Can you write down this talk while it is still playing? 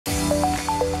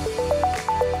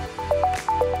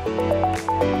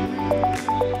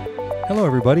Hello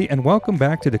everybody and welcome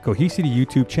back to the Cohesity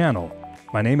YouTube channel.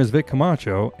 My name is Vic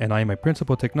Camacho and I am a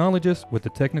Principal Technologist with the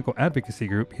Technical Advocacy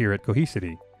Group here at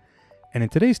Cohesity. And in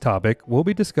today's topic, we'll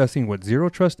be discussing what Zero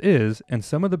Trust is and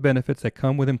some of the benefits that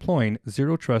come with employing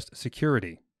Zero Trust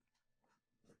security.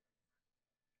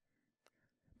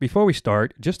 Before we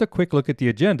start, just a quick look at the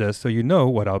agenda so you know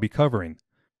what I'll be covering.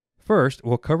 First,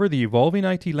 we'll cover the evolving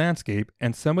IT landscape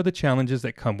and some of the challenges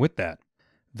that come with that.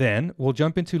 Then, we'll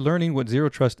jump into learning what Zero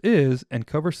Trust is and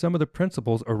cover some of the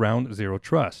principles around Zero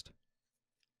Trust.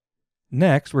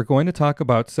 Next, we're going to talk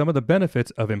about some of the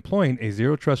benefits of employing a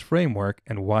Zero Trust framework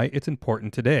and why it's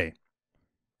important today.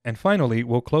 And finally,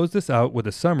 we'll close this out with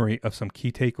a summary of some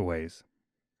key takeaways.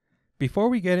 Before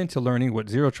we get into learning what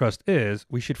Zero Trust is,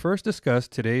 we should first discuss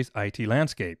today's IT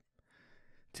landscape.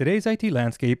 Today's IT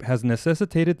landscape has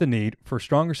necessitated the need for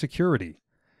stronger security.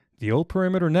 The old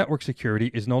perimeter network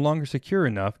security is no longer secure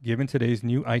enough given today's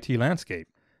new IT landscape.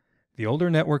 The older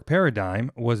network paradigm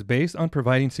was based on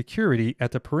providing security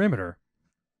at the perimeter.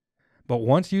 But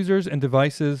once users and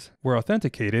devices were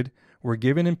authenticated, we're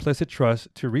given implicit trust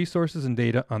to resources and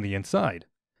data on the inside.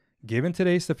 Given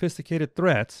today's sophisticated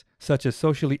threats, such as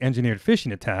socially engineered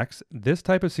phishing attacks, this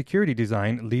type of security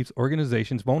design leaves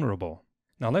organizations vulnerable.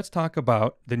 Now let's talk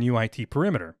about the new IT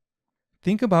perimeter.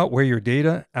 Think about where your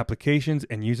data, applications,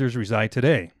 and users reside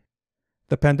today.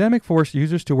 The pandemic forced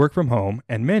users to work from home,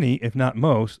 and many, if not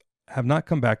most, have not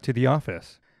come back to the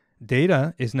office.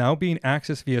 Data is now being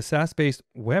accessed via SaaS-based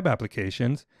web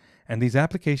applications, and these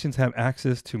applications have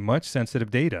access to much sensitive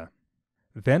data.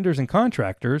 Vendors and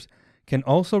contractors can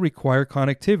also require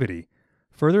connectivity,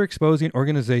 further exposing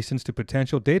organizations to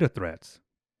potential data threats.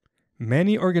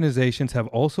 Many organizations have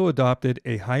also adopted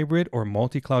a hybrid or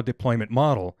multi-cloud deployment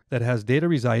model that has data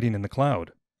residing in the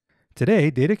cloud. Today,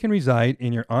 data can reside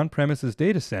in your on-premises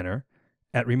data center,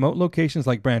 at remote locations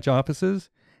like branch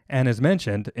offices, and as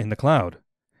mentioned, in the cloud.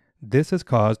 This has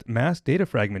caused mass data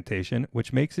fragmentation,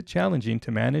 which makes it challenging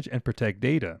to manage and protect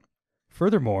data.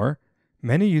 Furthermore,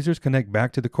 many users connect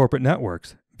back to the corporate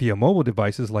networks via mobile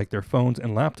devices like their phones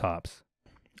and laptops.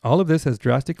 All of this has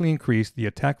drastically increased the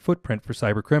attack footprint for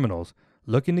cybercriminals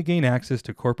looking to gain access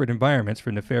to corporate environments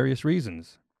for nefarious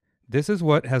reasons. This is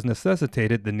what has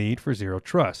necessitated the need for Zero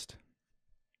Trust.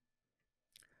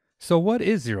 So what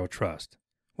is Zero Trust?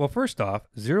 Well, first off,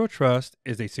 Zero Trust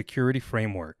is a security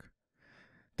framework.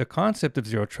 The concept of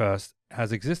Zero Trust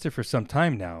has existed for some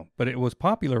time now, but it was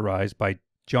popularized by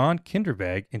John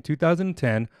Kindervag in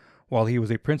 2010 while he was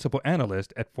a principal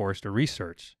analyst at Forrester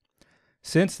Research.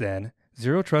 Since then,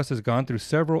 Zero Trust has gone through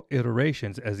several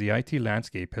iterations as the IT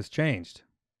landscape has changed.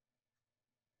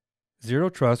 Zero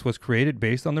Trust was created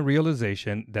based on the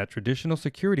realization that traditional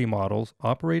security models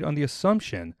operate on the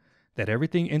assumption that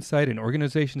everything inside an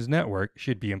organization's network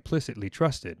should be implicitly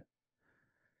trusted.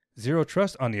 Zero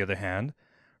Trust, on the other hand,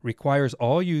 requires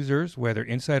all users, whether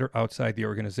inside or outside the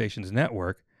organization's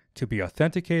network, to be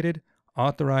authenticated,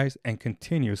 authorized, and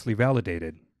continuously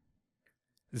validated.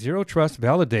 Zero Trust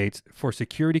validates for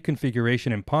security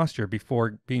configuration and posture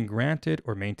before being granted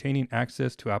or maintaining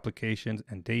access to applications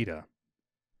and data.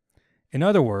 In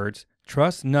other words,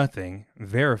 trust nothing,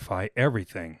 verify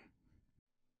everything.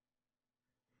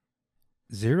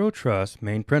 Zero Trust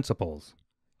main principles.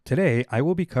 Today, I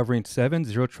will be covering 7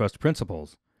 Zero Trust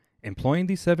principles. Employing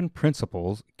these 7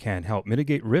 principles can help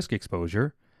mitigate risk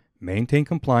exposure, maintain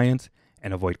compliance,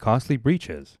 and avoid costly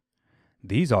breaches.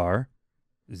 These are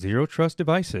Zero Trust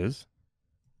devices,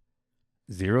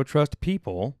 Zero Trust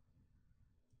people,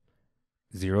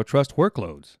 Zero Trust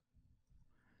workloads,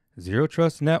 Zero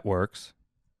Trust networks,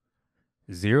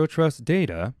 Zero Trust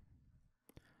data,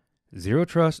 Zero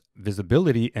Trust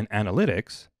visibility and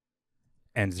analytics,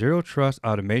 and Zero Trust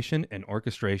automation and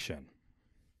orchestration.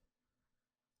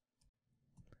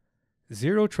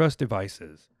 Zero Trust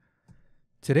devices.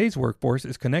 Today's workforce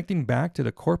is connecting back to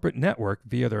the corporate network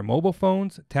via their mobile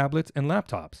phones, tablets, and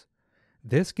laptops.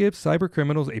 This gives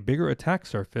cybercriminals a bigger attack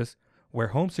surface where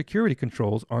home security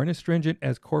controls aren't as stringent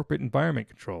as corporate environment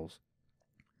controls.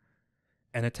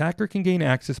 An attacker can gain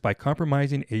access by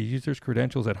compromising a user's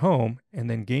credentials at home and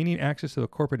then gaining access to the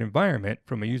corporate environment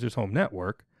from a user's home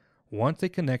network once a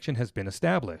connection has been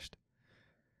established.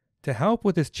 To help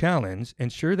with this challenge,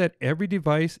 ensure that every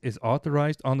device is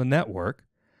authorized on the network,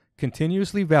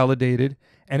 continuously validated,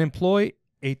 and employ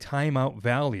a timeout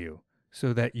value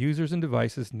so that users and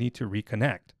devices need to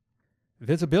reconnect.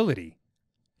 Visibility.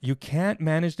 You can't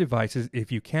manage devices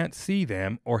if you can't see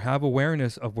them or have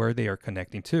awareness of where they are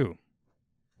connecting to.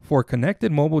 For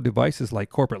connected mobile devices like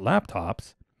corporate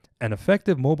laptops, an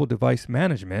effective mobile device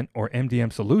management or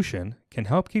MDM solution can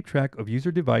help keep track of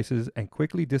user devices and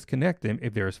quickly disconnect them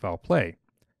if there is foul play.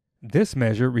 This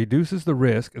measure reduces the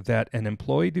risk that an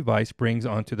employee device brings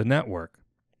onto the network.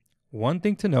 One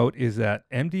thing to note is that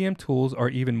MDM tools are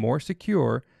even more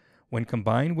secure when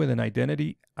combined with an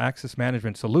identity access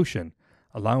management solution,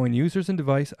 allowing users and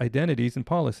device identities and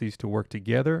policies to work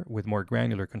together with more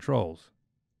granular controls.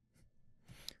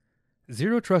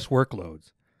 Zero trust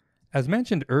workloads. As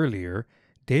mentioned earlier,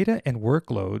 data and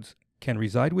workloads can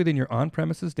reside within your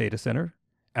on-premises data center,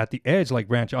 at the edge like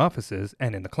branch offices,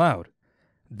 and in the cloud.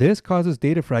 This causes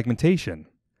data fragmentation.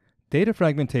 Data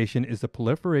fragmentation is the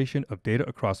proliferation of data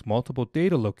across multiple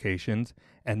data locations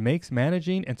and makes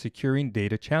managing and securing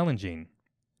data challenging.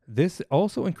 This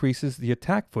also increases the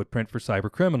attack footprint for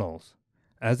cybercriminals.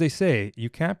 As they say, you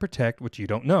can't protect what you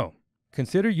don't know.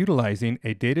 Consider utilizing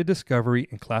a data discovery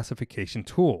and classification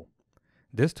tool.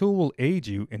 This tool will aid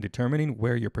you in determining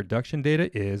where your production data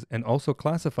is and also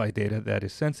classify data that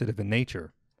is sensitive in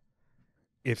nature.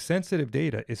 If sensitive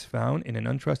data is found in an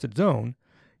untrusted zone,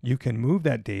 you can move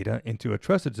that data into a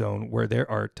trusted zone where there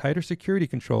are tighter security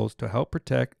controls to help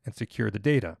protect and secure the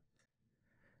data.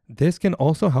 This can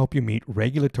also help you meet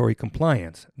regulatory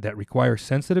compliance that requires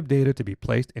sensitive data to be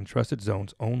placed in trusted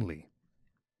zones only.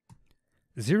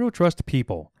 Zero trust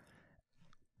people.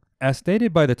 As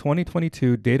stated by the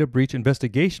 2022 Data Breach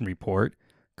Investigation Report,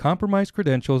 compromised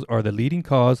credentials are the leading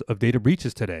cause of data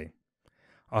breaches today.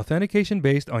 Authentication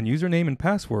based on username and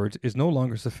passwords is no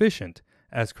longer sufficient,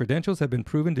 as credentials have been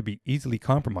proven to be easily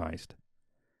compromised.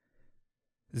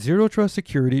 Zero Trust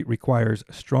security requires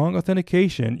strong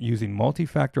authentication using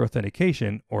multi-factor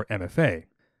authentication, or MFA.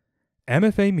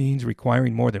 MFA means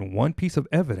requiring more than one piece of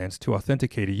evidence to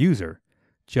authenticate a user.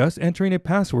 Just entering a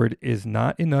password is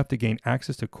not enough to gain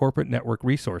access to corporate network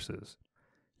resources.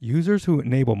 Users who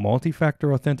enable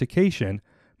multi-factor authentication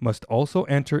must also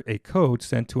enter a code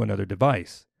sent to another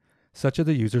device, such as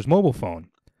the user's mobile phone,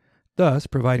 thus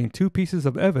providing two pieces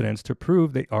of evidence to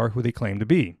prove they are who they claim to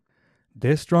be.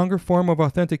 This stronger form of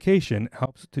authentication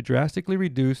helps to drastically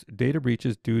reduce data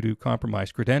breaches due to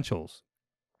compromised credentials.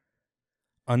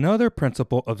 Another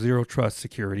principle of zero trust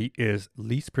security is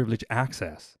least privilege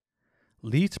access.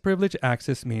 Least privilege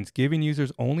access means giving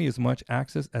users only as much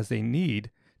access as they need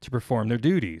to perform their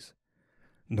duties.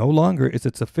 No longer is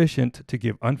it sufficient to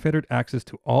give unfettered access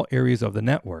to all areas of the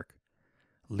network.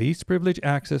 Least privilege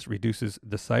access reduces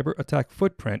the cyber attack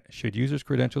footprint should users'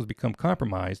 credentials become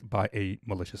compromised by a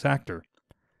malicious actor.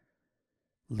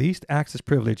 Least access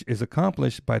privilege is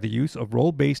accomplished by the use of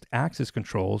role-based access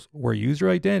controls where user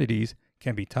identities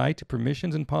can be tied to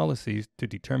permissions and policies to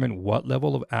determine what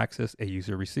level of access a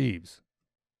user receives.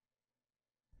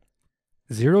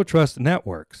 Zero trust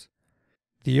networks.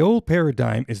 The old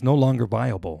paradigm is no longer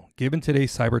viable, given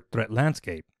today's cyber threat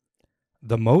landscape.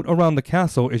 The moat around the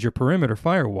castle is your perimeter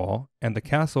firewall, and the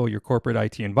castle your corporate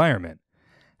IT environment.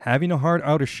 Having a hard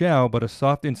outer shell but a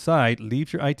soft inside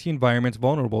leaves your IT environments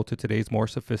vulnerable to today's more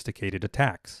sophisticated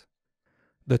attacks.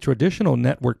 The traditional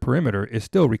network perimeter is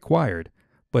still required,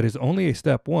 but is only a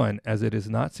step one as it is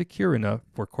not secure enough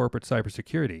for corporate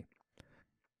cybersecurity.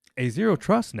 A zero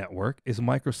trust network is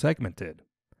microsegmented.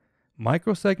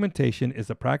 Microsegmentation is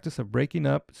the practice of breaking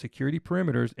up security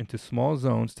perimeters into small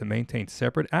zones to maintain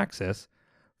separate access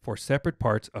for separate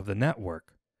parts of the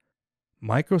network.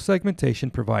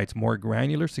 Microsegmentation provides more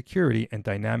granular security and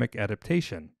dynamic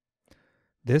adaptation.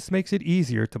 This makes it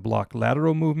easier to block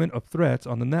lateral movement of threats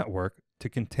on the network to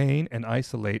contain and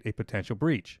isolate a potential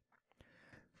breach.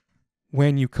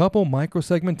 When you couple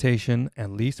microsegmentation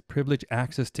and least privilege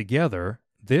access together,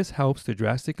 this helps to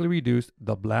drastically reduce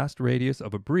the blast radius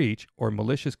of a breach or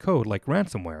malicious code like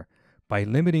ransomware by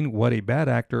limiting what a bad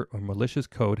actor or malicious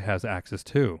code has access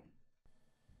to.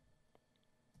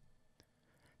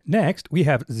 Next, we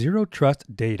have zero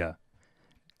trust data.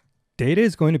 Data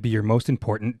is going to be your most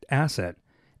important asset.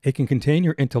 It can contain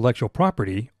your intellectual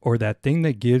property or that thing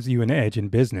that gives you an edge in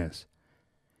business.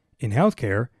 In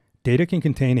healthcare, data can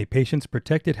contain a patient's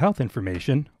protected health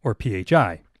information, or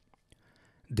PHI.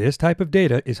 This type of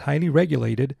data is highly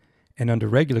regulated and under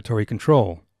regulatory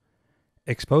control.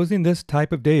 Exposing this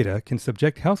type of data can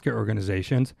subject healthcare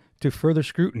organizations to further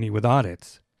scrutiny with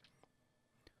audits.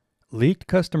 Leaked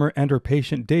customer and/or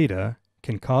patient data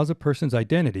can cause a person's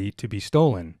identity to be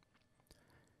stolen.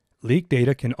 Leaked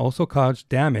data can also cause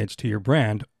damage to your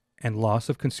brand and loss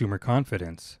of consumer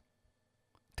confidence.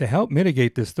 To help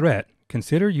mitigate this threat,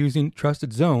 consider using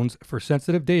trusted zones for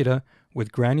sensitive data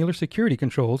with granular security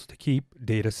controls to keep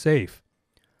data safe.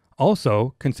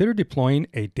 Also, consider deploying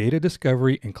a data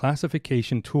discovery and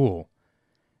classification tool.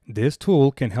 This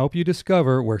tool can help you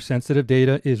discover where sensitive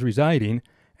data is residing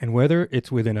and whether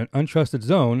it's within an untrusted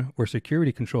zone where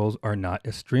security controls are not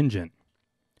as stringent.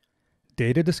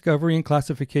 Data discovery and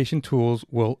classification tools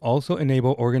will also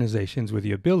enable organizations with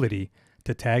the ability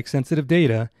to tag sensitive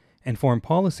data and form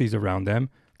policies around them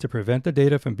to prevent the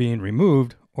data from being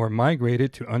removed or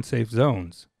migrated to unsafe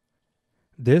zones.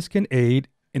 This can aid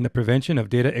in the prevention of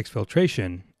data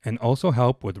exfiltration and also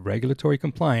help with regulatory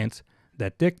compliance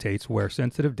that dictates where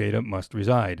sensitive data must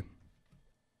reside.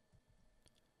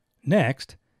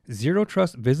 Next, Zero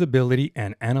Trust visibility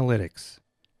and analytics.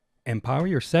 Empower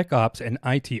your SecOps and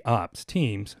IT Ops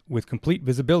teams with complete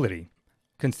visibility.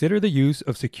 Consider the use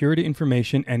of Security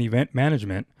Information and Event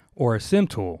Management, or a SIM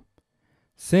tool.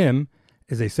 SIM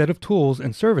is a set of tools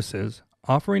and services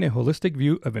offering a holistic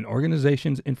view of an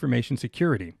organization's information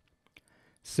security.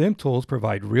 SIM tools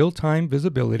provide real-time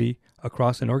visibility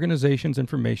across an organization's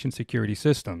information security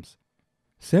systems.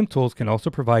 SIM tools can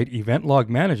also provide event log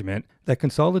management that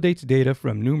consolidates data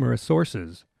from numerous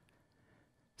sources.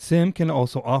 SIM can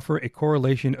also offer a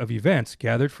correlation of events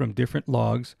gathered from different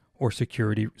logs or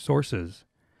security sources,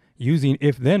 using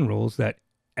if-then rules that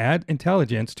add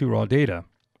intelligence to raw data.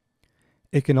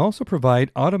 It can also provide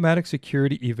automatic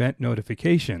security event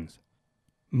notifications.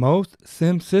 Most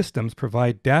SIM systems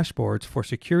provide dashboards for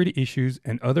security issues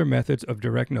and other methods of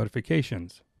direct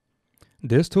notifications.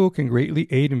 This tool can greatly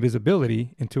aid in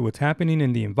visibility into what's happening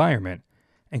in the environment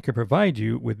and can provide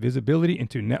you with visibility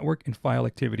into network and file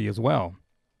activity as well.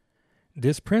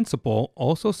 This principle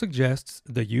also suggests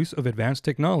the use of advanced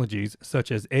technologies such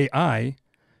as AI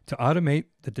to automate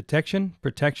the detection,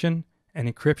 protection, and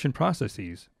encryption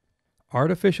processes.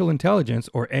 Artificial intelligence,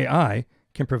 or AI,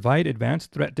 can provide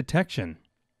advanced threat detection.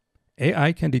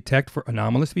 AI can detect for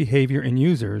anomalous behavior in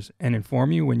users and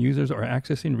inform you when users are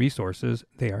accessing resources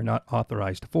they are not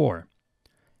authorized for.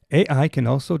 AI can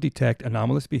also detect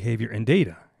anomalous behavior in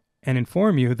data and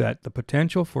inform you that the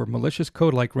potential for malicious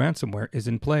code like ransomware is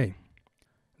in play.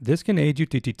 This can aid you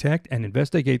to detect and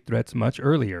investigate threats much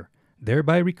earlier,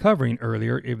 thereby recovering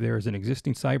earlier if there is an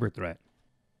existing cyber threat.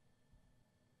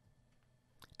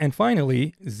 And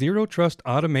finally, Zero Trust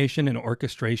automation and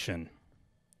orchestration.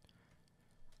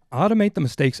 Automate the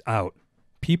mistakes out.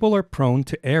 People are prone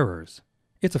to errors.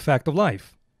 It's a fact of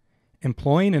life.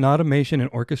 Employing an automation and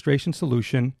orchestration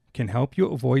solution can help you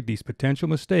avoid these potential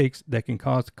mistakes that can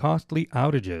cause costly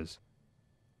outages.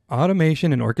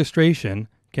 Automation and orchestration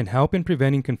can help in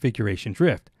preventing configuration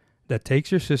drift that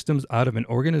takes your systems out of an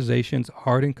organization's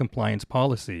hardened compliance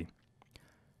policy.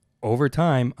 Over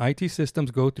time, IT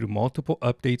systems go through multiple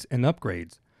updates and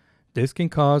upgrades. This can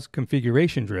cause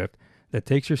configuration drift that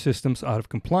takes your systems out of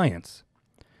compliance.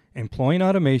 Employing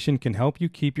automation can help you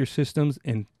keep your systems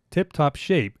in tip-top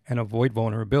shape and avoid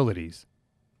vulnerabilities.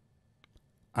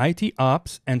 IT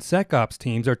Ops and SecOps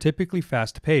teams are typically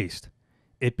fast-paced.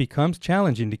 It becomes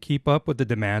challenging to keep up with the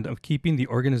demand of keeping the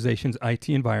organization's IT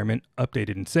environment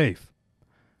updated and safe.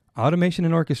 Automation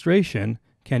and orchestration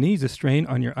can ease the strain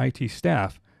on your IT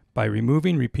staff by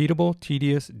removing repeatable,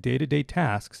 tedious day-to-day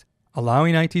tasks,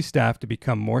 allowing IT staff to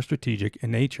become more strategic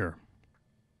in nature.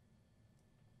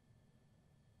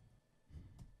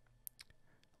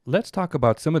 Let's talk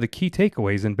about some of the key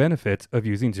takeaways and benefits of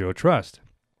using Zero Trust.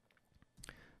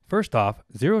 First off,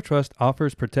 Zero Trust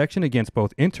offers protection against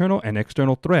both internal and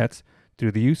external threats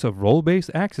through the use of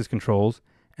role-based access controls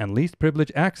and least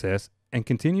privilege access, and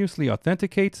continuously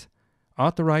authenticates,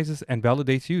 authorizes, and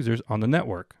validates users on the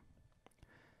network.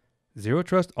 Zero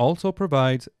Trust also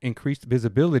provides increased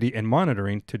visibility and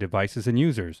monitoring to devices and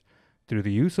users through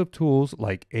the use of tools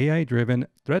like AI-driven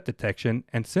threat detection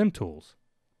and SIM tools.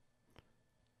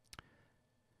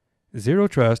 Zero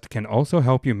Trust can also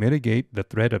help you mitigate the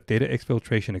threat of data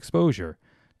exfiltration exposure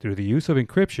through the use of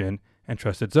encryption and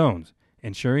trusted zones,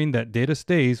 ensuring that data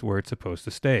stays where it's supposed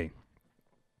to stay.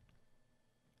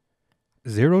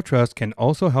 Zero Trust can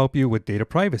also help you with data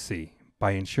privacy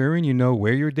by ensuring you know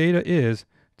where your data is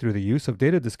through the use of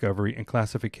data discovery and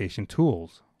classification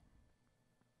tools.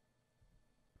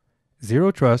 Zero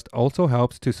Trust also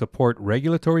helps to support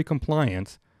regulatory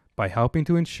compliance by helping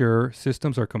to ensure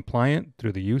systems are compliant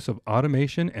through the use of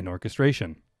automation and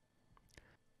orchestration.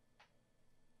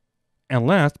 And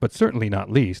last, but certainly not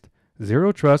least,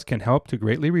 Zero Trust can help to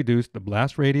greatly reduce the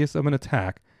blast radius of an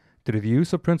attack through the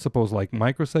use of principles like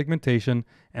microsegmentation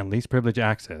and least privilege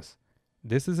access.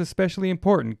 This is especially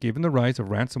important given the rise of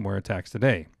ransomware attacks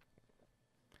today.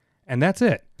 And that's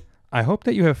it. I hope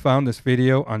that you have found this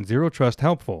video on Zero Trust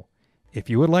helpful. If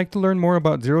you would like to learn more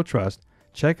about Zero Trust,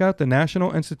 check out the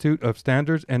National Institute of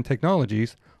Standards and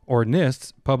Technologies, or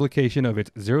NIST's, publication of its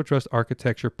Zero Trust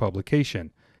Architecture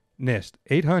publication, NIST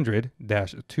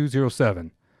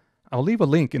 800-207. I'll leave a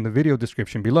link in the video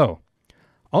description below.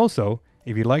 Also,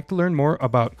 if you'd like to learn more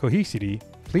about Cohesity,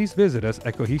 please visit us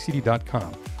at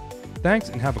cohesity.com. Thanks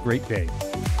and have a great day.